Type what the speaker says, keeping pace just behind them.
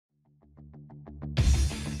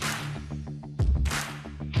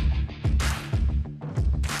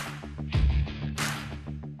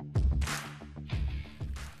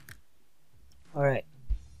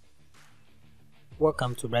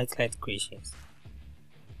Welcome to Bright Light Creations.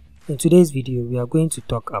 In today's video, we are going to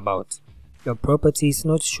talk about your properties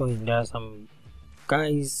not showing. There are some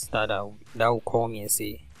guys that will call me and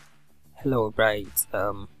say, "Hello, Bright.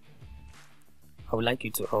 I would like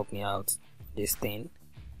you to help me out this thing.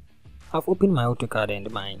 I've opened my AutoCAD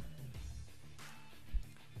and my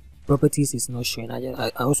properties is not showing.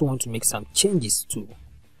 I also want to make some changes to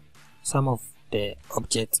some of the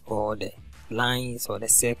objects or the lines or the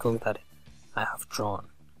circles that I have drawn.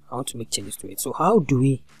 I want to make changes to it. So how do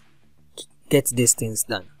we get these things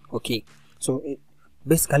done?" Okay, so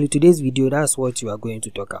basically today's video, that's what you are going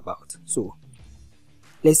to talk about. So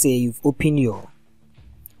let's say you've opened your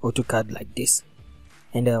AutoCAD like this,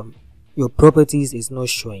 and your properties is not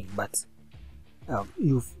showing, but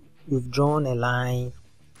you've drawn a line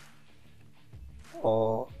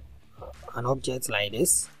or an object like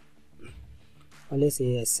this, or let's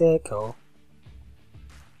say a circle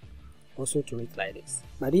also to it like this.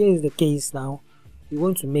 But here is the case. Now you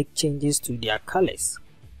want to make changes to their colors.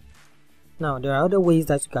 Now there are other ways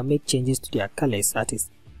that you can make changes to their colors, that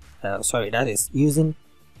is using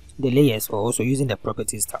the layers or also using the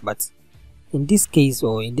properties tab. But in this case,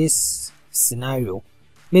 or in this scenario,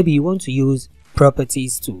 maybe you want to use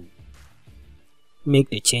properties to make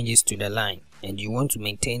the changes to the line, and you want to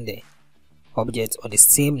maintain the object on the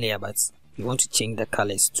same layer, but you want to change the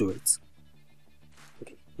colors to it.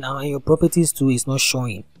 Okay. Now your properties too is not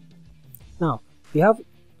showing. Now you have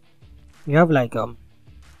like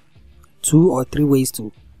 2 or 3 ways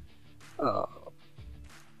to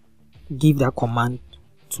give that command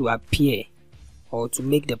to appear or to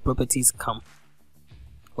make the properties come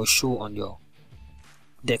or show on your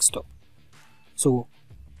desktop. So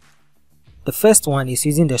the first one is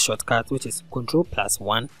using the shortcut, which is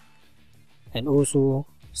Ctrl+1, and also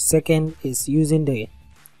second is using the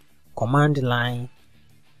command line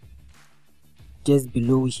just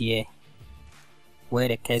below here where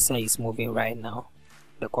the cursor is moving right now,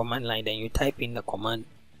 the command line. Then you type in the command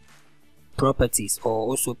properties, or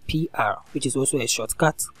also PR, which is also a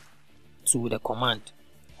shortcut to the command.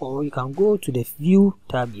 Or you can go to the view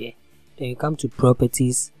tab here, then you come to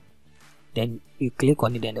properties, then you click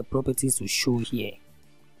on it, and the properties will show here.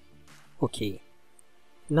 Okay,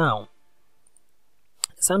 now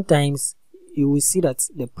sometimes you will see that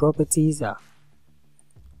the properties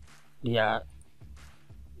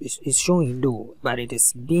is showing though, but it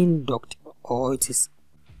is being docked, or it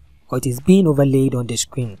is being overlaid on the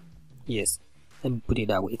screen. Yes, let me put it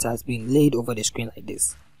that way. It has been laid over the screen like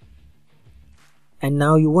this, and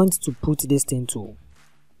now you want to put this thing to,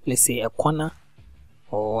 let's say, a corner,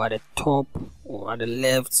 or at the top, or at the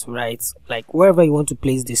left, right, like wherever you want to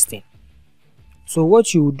place this thing. So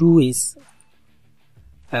what you do is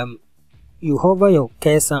you hover your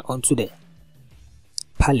cursor onto the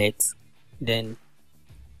palette, then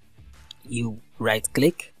you right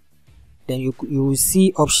click, then you will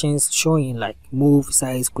see options showing like move,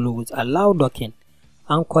 size, close, allow docking,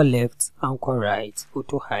 anchor left, anchor right,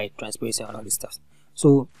 auto hide, transparency, and all this stuff.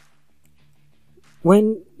 So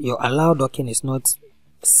when your allow docking is not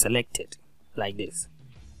selected like this,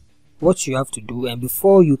 what you have to do, and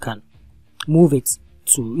before you can move it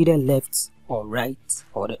to either left or right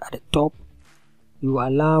or at the top, you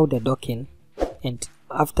allow the docking, and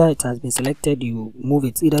after it has been selected, you move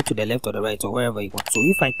it either to the left or the right or wherever you want. So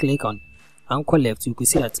if I click on anchor left, you can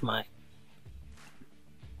see that my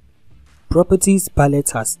properties palette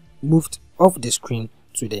has moved off the screen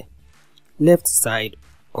to the left side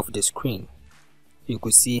of the screen. You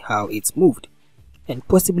could see how it's moved, and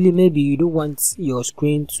possibly maybe you don't want your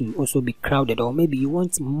screen to also be crowded, or maybe you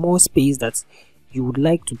want more space, that you would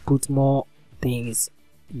like to put more things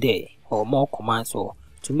there or more commands, or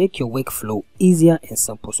to make your workflow easier and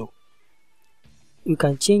simple. So you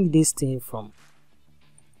can change this thing from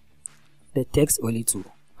the text only to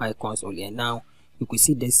icons only, and now you could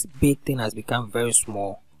see this big thing has become very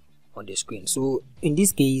small on the screen. So in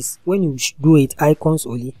this case, when you do it icons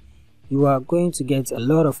only, you are going to get a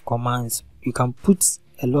lot of commands. You can put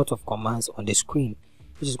a lot of commands on the screen,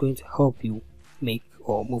 which is going to help you make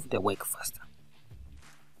or move the work faster.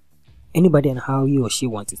 Anybody and how he or she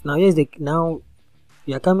wants it. Now now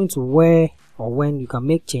we are coming to where or when you can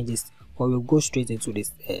make changes, or we'll go straight into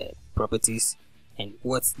this properties and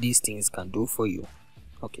what these things can do for you.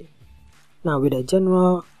 Okay, now with the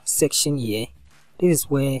general section here, this is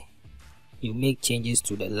where you make changes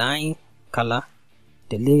to the line, color,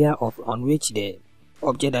 the layer on which the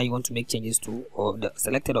object that you want to make changes to, or the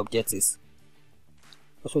selected object is,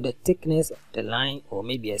 also the thickness of the line, or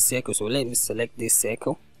maybe a circle. So let me select this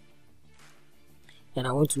circle, and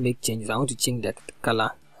I want to make changes. I want to change the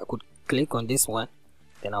color. I could click on this one,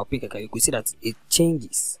 then I'll pick a color. You could see that it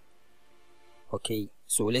changes. Okay,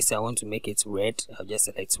 so let's say I want to make it red. I'll just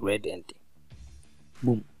select red and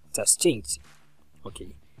boom, it has changed.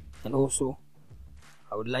 Okay, and also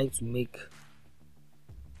I would like to make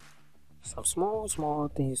some small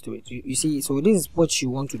things to it. You see, so this is what you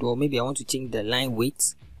want to do. Or maybe I want to change the line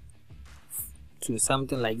weight to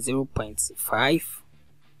something like 0.5.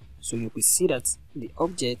 so you could see that the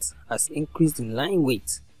object has increased in line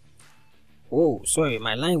weight. Oh, sorry,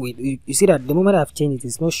 my line weight, you see that the moment I've changed it,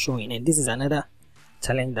 it's not showing, and this is another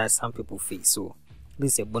challenge that some people face. So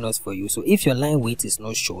this is a bonus for you. So if your line weight is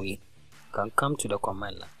not showing, you can come to the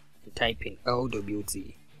command line and type in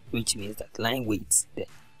LWT, which means that line weight, then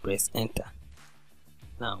press enter.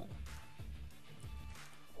 Now,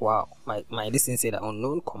 wow, my this thing said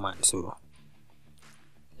unknown command. So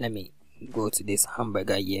let me go to this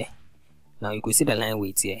hamburger here. Now you can see the line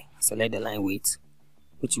weight here. Select the line weight,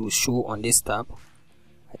 which will show on this tab.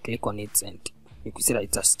 I click on it and you can see that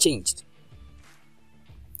it has changed.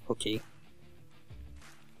 Okay,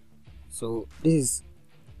 so this is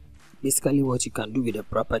basically what you can do with the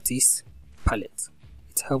properties palette.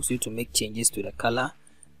 It helps you to make changes to the color,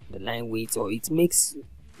 the line weight, or it makes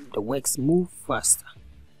the works move faster.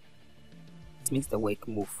 It makes the work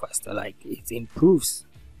move faster, like it improves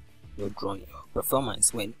your drawing, your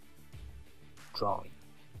performance when drawing.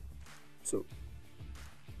 So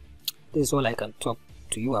this is all I can talk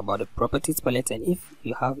to you about the properties palette, and if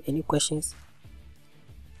you have any questions,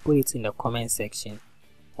 put it in the comment section,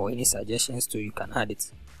 or any suggestions too, you can add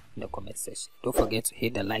it in the comment section. Don't forget to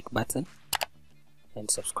hit the like button and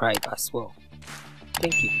subscribe as well.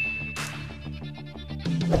 Thank you.